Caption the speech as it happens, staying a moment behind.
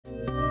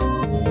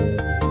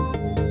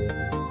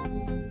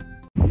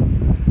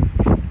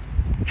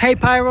Hey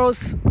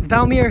Pyros,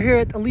 Valmir here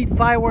at Elite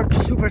Fireworks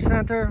Super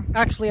Center.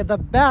 Actually at the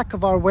back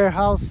of our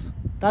warehouse.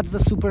 That's the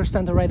Super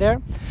Center right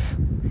there.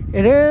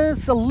 It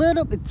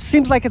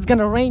seems like it's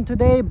gonna rain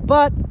today,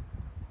 but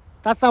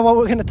that's not what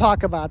we're gonna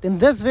talk about. In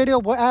this video,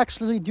 we're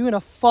actually doing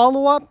a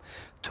follow-up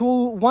to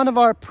one of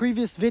our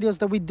previous videos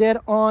that we did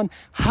on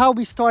how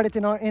we started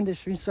in our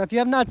industry. So if you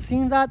have not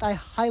seen that, I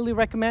highly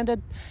recommend it.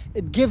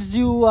 It gives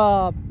you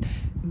a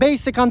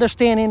basic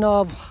understanding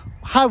of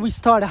how we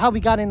started, how we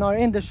got in our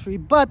industry.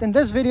 But in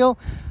this video,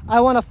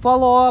 I want to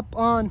follow up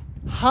on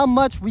how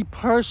much we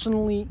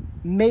personally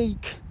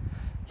make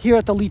here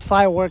at Elite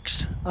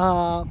Fireworks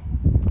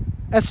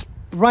as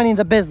running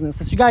the business.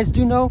 As you guys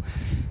do know,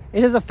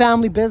 it is a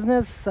family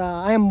business.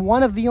 I am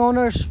one of the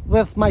owners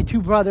with my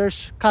two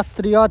brothers,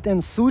 Castriot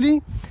and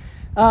Suli.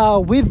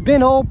 We've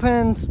been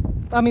open,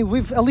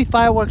 Elite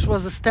Fireworks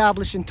was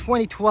established in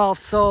 2012.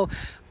 So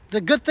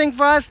the good thing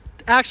for us,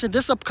 actually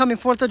this upcoming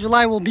 4th of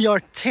July will be our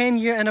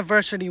 10-year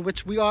anniversary,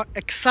 which we are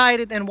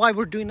excited, and why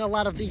we're doing a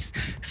lot of these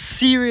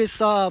serious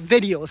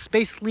videos,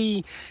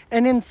 basically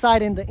an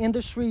insight in the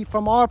industry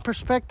from our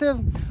perspective.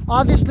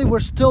 Obviously we're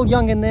still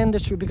young in the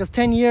industry, because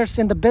 10 years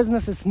in the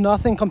business is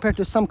nothing compared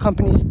to some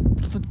companies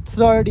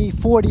 30,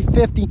 40,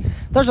 50.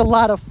 There's a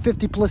lot of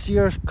 50 plus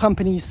year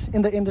companies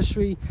in the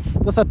industry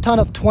with a ton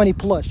of 20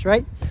 plus,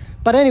 right?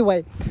 But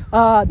anyway,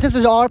 this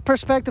is our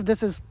perspective.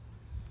 This is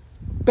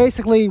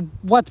basically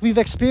what we've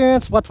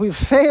experienced, what we've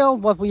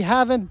failed, what we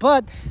haven't.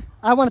 But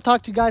I want to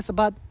talk to you guys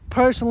about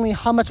personally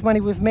how much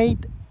money we've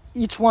made,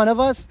 each one of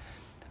us.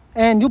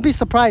 And you'll be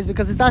surprised,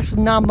 because it's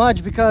actually not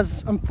much,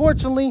 because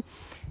unfortunately,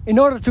 in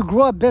order to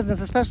grow a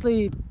business,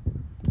 especially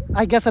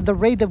I guess at the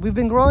rate that we've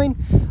been growing,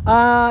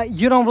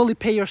 you don't really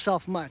pay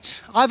yourself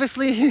much.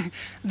 Obviously,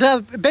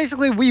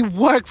 basically we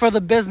work for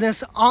the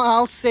business.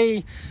 I'll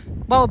say,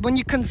 well, when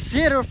you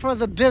consider for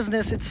the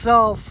business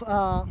itself,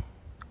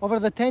 over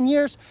the 10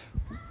 years,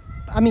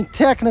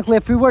 technically,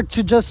 if we were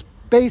to just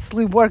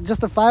basically work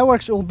just the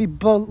fireworks, it will be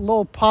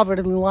below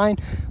poverty line.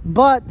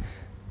 But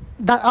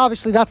that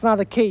obviously that's not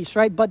the case,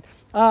 right? But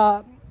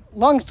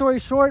long story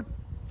short,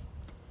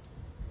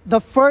 the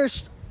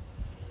first,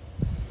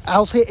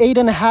 I'll say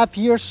 8.5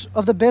 years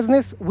of the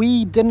business,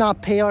 we did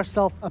not pay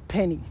ourselves a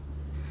penny.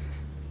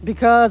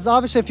 Because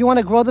obviously, if you want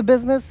to grow the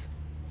business,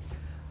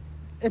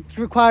 it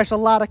requires a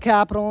lot of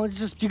capital. It's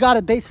just, you got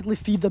to basically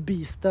feed the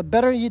beast. The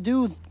better you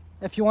do,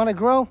 if you want to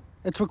grow,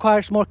 it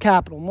requires more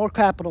capital, more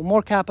capital,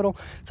 more capital.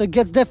 So it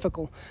gets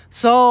difficult.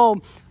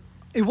 So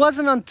it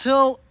wasn't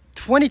until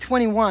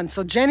 2021.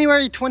 So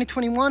January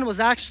 2021 was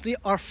actually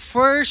our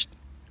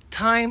first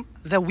time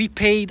that we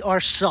paid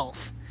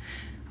ourselves.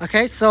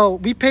 Okay, so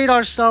we paid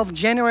ourselves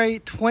January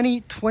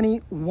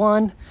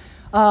 2021.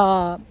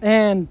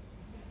 And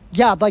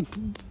yeah,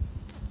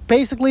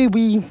 basically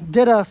we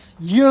did a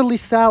yearly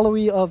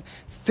salary of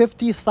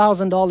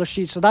 $50,000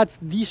 each. So that's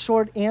the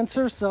short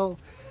answer. So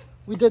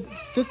we did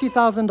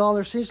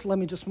 $50,000 each. Let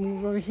me just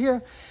move over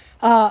here.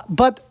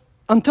 But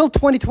until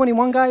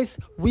 2021, guys,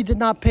 we did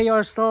not pay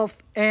ourselves.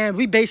 And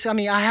we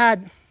basically, I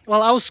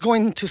was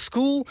going to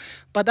school,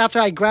 but after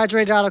I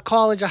graduated out of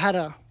college, I had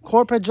a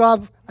corporate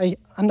job.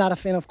 I'm not a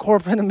fan of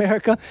corporate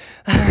America.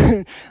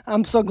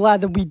 I'm so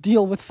glad that we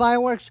deal with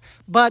fireworks.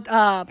 But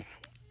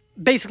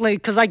basically,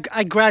 because I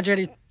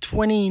graduated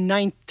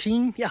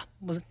 2019. Yeah,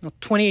 was it? No,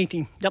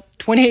 2018. Yep,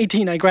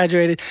 2018 I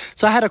graduated.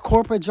 So I had a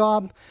corporate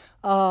job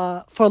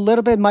for a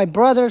little bit. My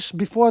brothers,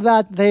 before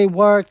that, they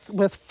worked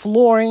with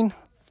flooring.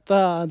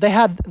 They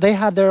had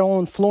their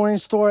own flooring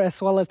store, as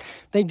well as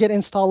they did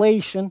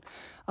installation.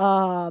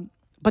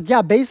 But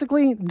yeah,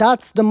 basically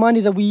that's the money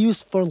that we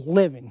used for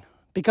living.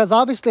 Because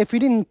obviously, if we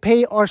didn't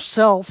pay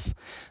ourselves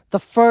the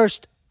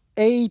first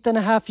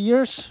 8.5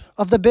 years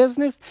of the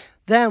business,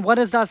 then what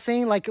is that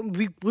saying? Like,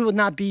 we would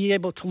not be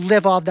able to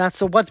live off that.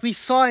 So what we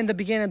saw in the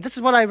beginning, this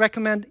is what I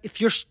recommend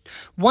if you're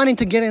wanting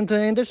to get into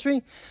the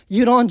industry.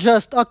 You don't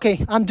just,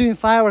 okay, I'm doing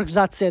fireworks,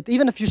 that's it.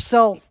 Even if you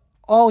sell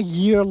all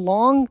year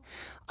long,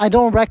 I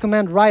don't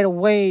recommend right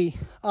away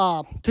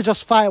to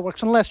just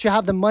fireworks, unless you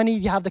have the money,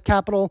 you have the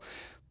capital.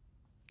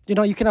 You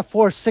know, you can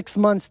afford 6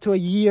 months to a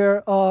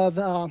year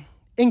of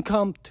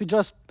income to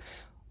just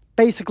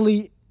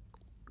basically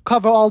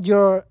cover all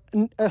your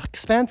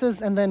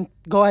expenses and then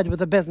go ahead with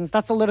the business.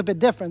 That's a little bit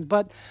different.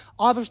 But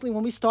obviously,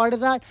 when we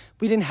started that,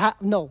 we didn't have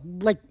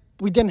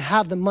we didn't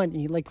have the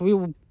money.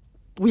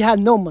 We had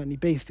no money,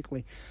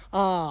 basically.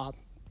 And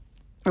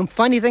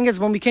funny thing is,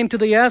 when we came to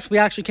the US, we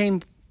actually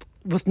came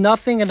with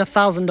nothing and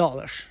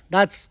 $1,000.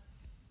 That's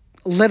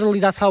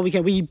how we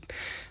came.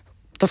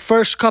 The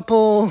first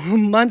couple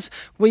months,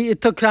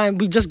 it took time.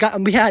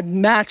 We had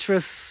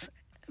mattress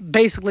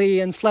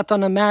basically, and slept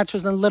on a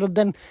mattress, and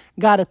then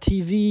got a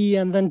TV,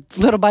 and then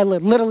little by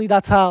little, literally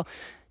that's how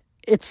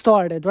it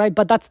started, right?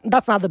 But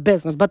that's not the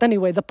business. But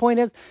anyway, the point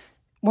is,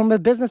 when the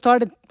business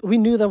started, we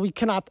knew that we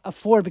cannot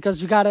afford,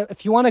 because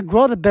if you want to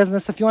grow the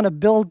business, if you want to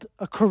build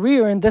a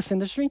career in this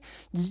industry,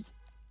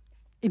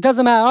 it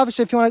doesn't matter.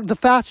 Obviously, the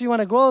faster you want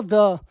to grow,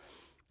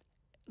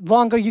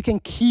 longer you can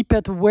keep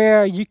it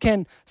where you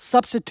can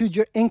substitute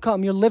your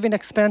income, your living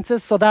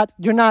expenses, so that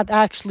you're not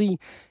actually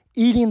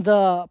eating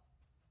the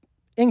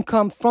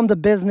income from the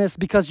business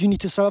because you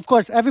need to serve. Of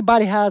course,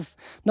 everybody has,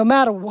 no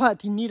matter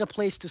what, you need a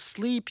place to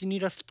sleep, you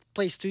need a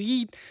place to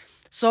eat.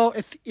 So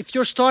if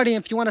you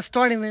want to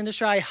start in the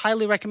industry, I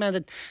highly recommend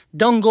it.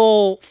 Don't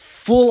go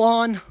full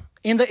on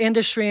in the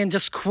industry and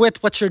just quit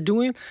what you're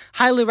doing.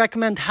 Highly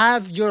recommend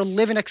have your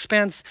living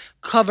expense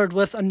covered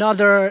with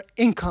another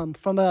income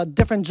from a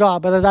different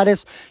job, whether that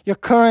is your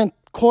current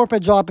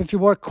corporate job, if you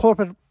work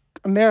corporate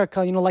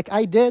America, like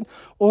I did,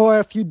 or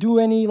if you do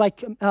any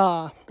like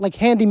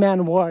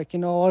handyman work,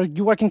 or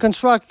you work in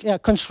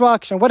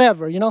construction,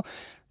 whatever,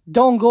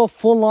 don't go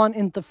full on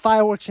in the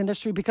fireworks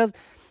industry, because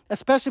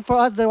especially for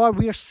us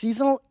we are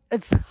seasonal,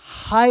 it's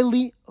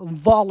highly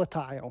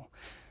volatile.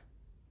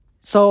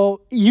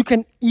 So you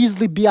can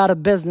easily be out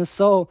of business.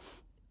 So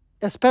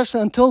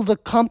especially until the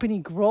company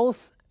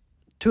grows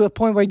to a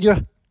point where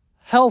you're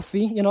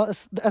healthy,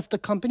 as the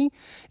company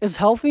is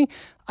healthy,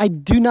 I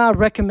do not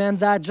recommend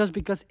that, just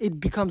because it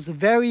becomes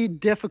very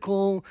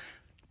difficult.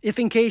 If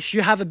in case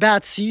you have a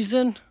bad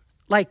season,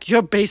 like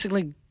you're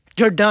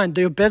done.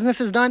 Your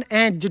business is done,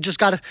 and you just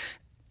got to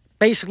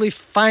basically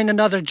find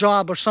another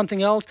job or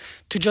something else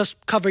to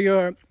just cover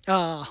your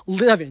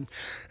living.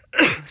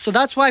 So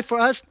that's why for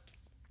us,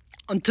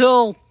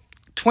 until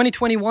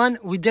 2021,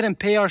 we didn't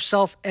pay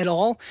ourselves at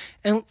all.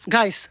 And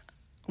guys,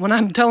 when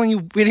I'm telling you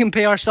we didn't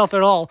pay ourselves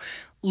at all,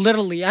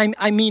 literally,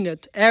 I mean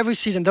it. Every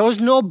season, there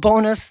was no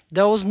bonus.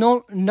 There was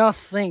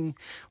nothing.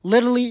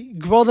 Literally,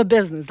 grow the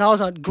business. That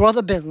was grow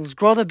the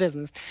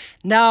business.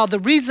 Now, the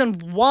reason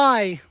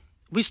why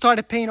we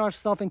started paying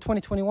ourselves in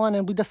 2021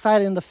 and we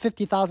decided in the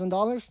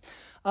 $50,000,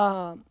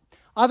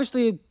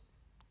 obviously,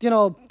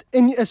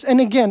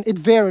 and again, it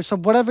varies. So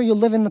whatever you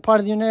live in the part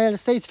of the United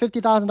States,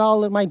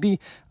 $50,000 might be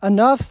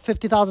enough.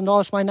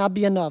 $50,000 might not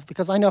be enough,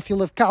 because I know if you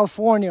live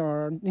California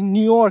or in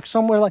New York,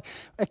 somewhere like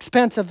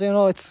expensive,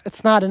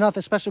 it's not enough,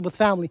 especially with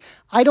family.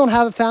 I don't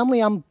have a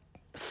family. I'm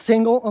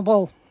single.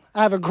 Well,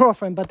 I have a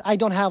girlfriend, but I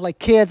don't have like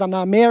kids. I'm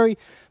not married,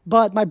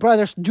 but my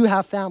brothers do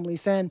have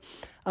families, and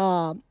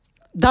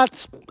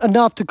that's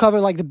enough to cover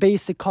like the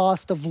basic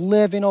cost of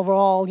living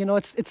overall.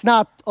 It's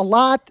not a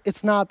lot,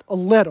 it's not a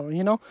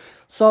little,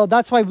 so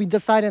that's why we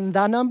decided on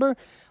that number,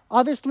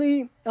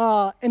 obviously.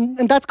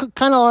 And that's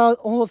kind of our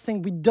whole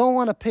thing. We don't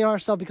want to pay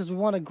ourselves because we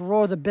want to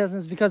grow the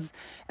business, because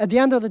at the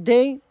end of the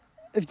day,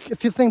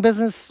 if you think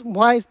business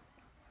wise,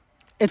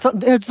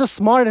 it's the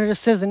smarter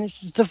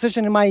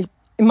decision in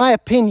my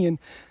opinion,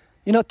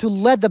 to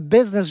let the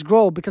business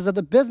grow, because if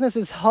the business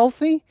is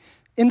healthy,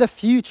 in the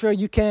future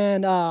you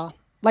can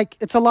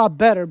it's a lot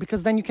better,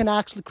 because then you can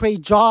actually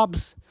create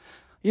jobs,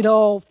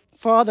 for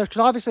others. Because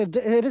obviously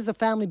it is a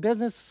family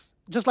business,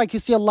 just like you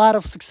see a lot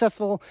of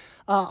successful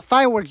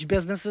fireworks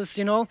businesses,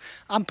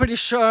 I'm pretty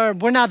sure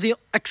we're not the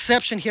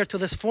exception here to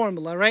this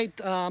formula, right?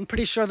 I'm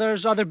pretty sure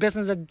there's other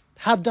businesses that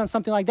have done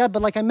something like that.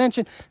 But like I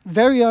mentioned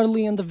very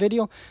early in the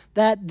video,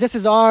 that this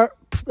is our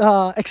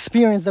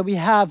experience that we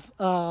have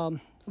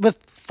with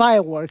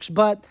fireworks.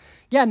 But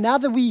yeah, now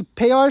that we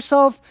pay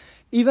ourselves,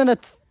 even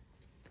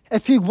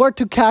if you were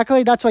to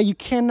calculate, that's why you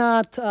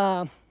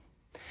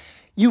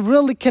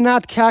really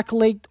cannot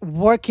calculate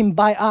working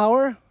by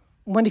hour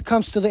when it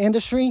comes to the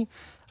industry,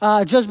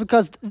 just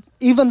because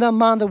even the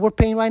amount that we're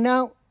paying right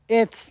now,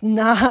 it's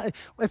not,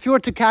 if you were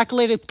to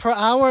calculate it per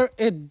hour,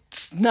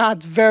 it's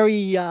not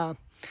very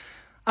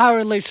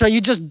hourly, so you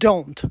just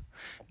don't.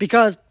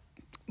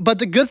 But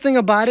the good thing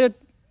about it,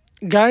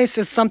 guys,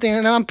 is something,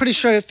 and I'm pretty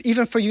sure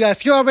even for you guys,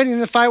 if you're already in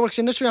the fireworks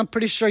industry, I'm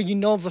pretty sure you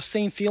know the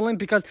same feeling,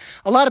 because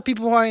a lot of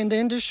people who are in the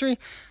industry,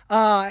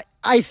 I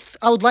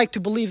would like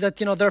to believe that,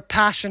 they're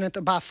passionate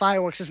about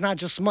fireworks. It's not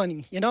just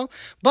money,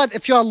 But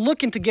if you're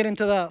looking to get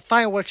into the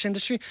fireworks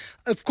industry,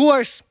 of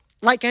course,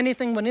 like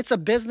anything, when it's a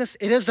business,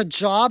 it is a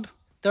job.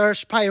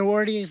 There's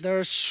priorities,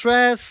 there's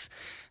stress.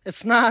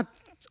 It's not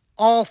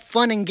all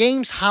fun and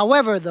games.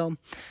 However, though,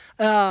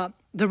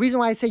 the reason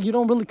why I say you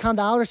don't really count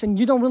the hours, and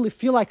you don't really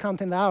feel like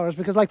counting the hours,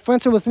 because like, for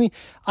instance, with me,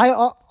 I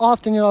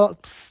often,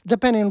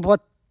 depending on what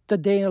the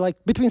day, like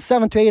between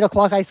 7 to 8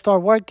 o'clock, I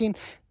start working,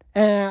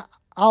 and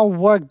I'll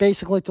work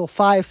basically till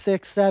 5,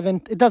 6,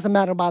 7. It doesn't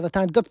matter about the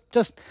time,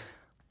 just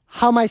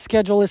how my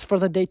schedule is for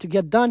the day to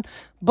get done.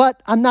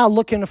 But I'm not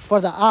looking for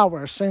the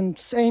hours. And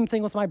same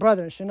thing with my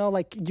brothers,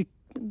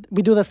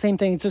 we do the same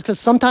thing. It's just because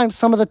sometimes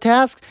some of the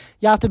tasks,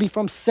 you have to be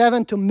from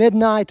 7 to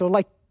midnight, or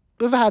like,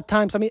 we've had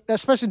times,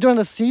 especially during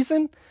the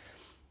season.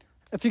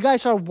 If you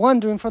guys are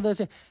wondering, for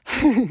the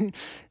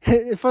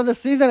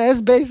season,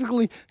 it's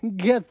basically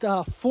get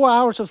 4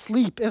 hours of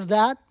sleep, if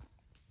that,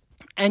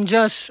 and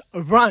just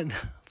run.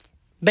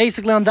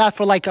 Basically on that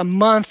for like a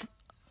month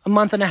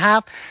and a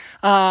half.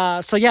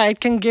 So yeah,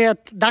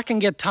 that can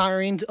get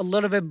tiring a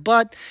little bit,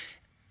 but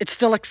it's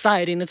still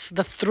exciting. It's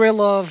the thrill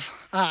of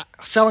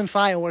selling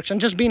fireworks and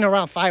just being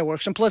around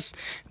fireworks. And plus,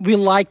 we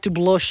like to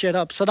blow shit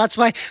up. So that's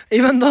why,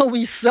 even though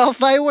we sell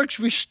fireworks,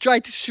 we try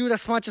to shoot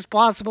as much as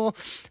possible,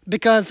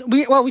 because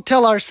what we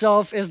tell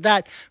ourselves is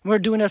that we're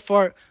doing it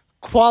for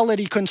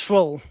quality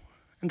control.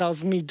 And that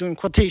was me doing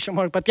quotation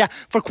mark, but yeah,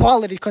 for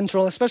quality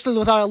control, especially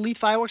with our Elite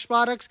fireworks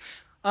products,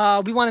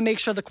 we want to make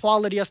sure the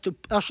quality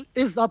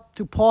is up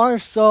to par.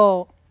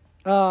 So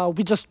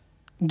we just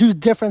do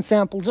different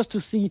samples just to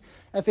see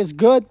if it's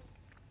good.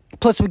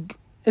 Plus,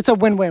 it's a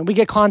win-win. We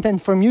get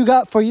content from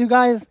for you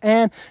guys,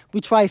 and we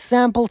try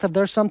samples. If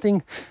there's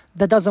something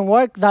that doesn't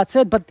work, that's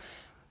it. But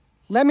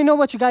let me know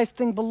what you guys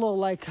think below.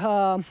 Like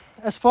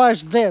as far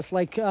as this,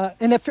 like,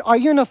 and are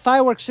you in the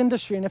fireworks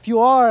industry? And if you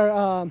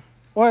are,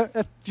 or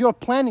if you're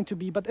planning to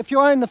be, but if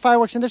you are in the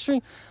fireworks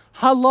industry,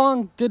 how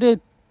long did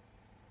it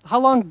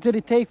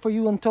take for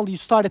you until you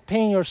started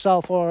paying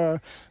yourself?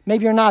 Or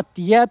maybe you're not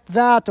yet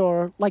that,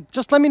 or like,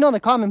 just let me know in the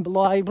comment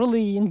below. I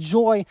really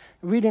enjoy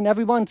reading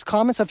everyone's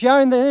comments. If you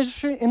are in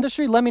the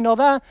industry, let me know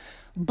that.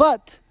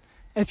 But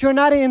if you're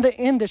not in the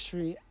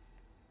industry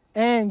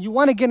and you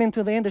want to get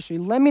into the industry,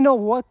 let me know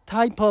what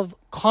type of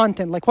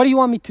content, like what do you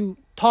want me to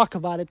talk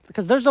about it,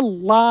 because there's a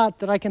lot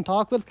that I can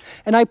talk with,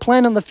 and I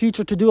plan in the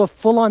future to do a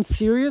full-on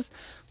series.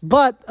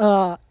 But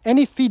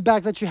any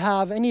feedback that you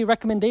have, any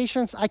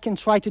recommendations, I can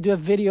try to do a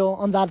video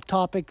on that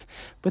topic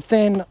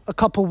within a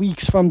couple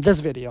weeks from this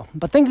video.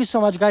 But thank you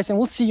so much, guys, and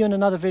we'll see you in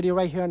another video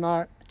right here on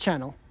our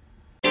channel.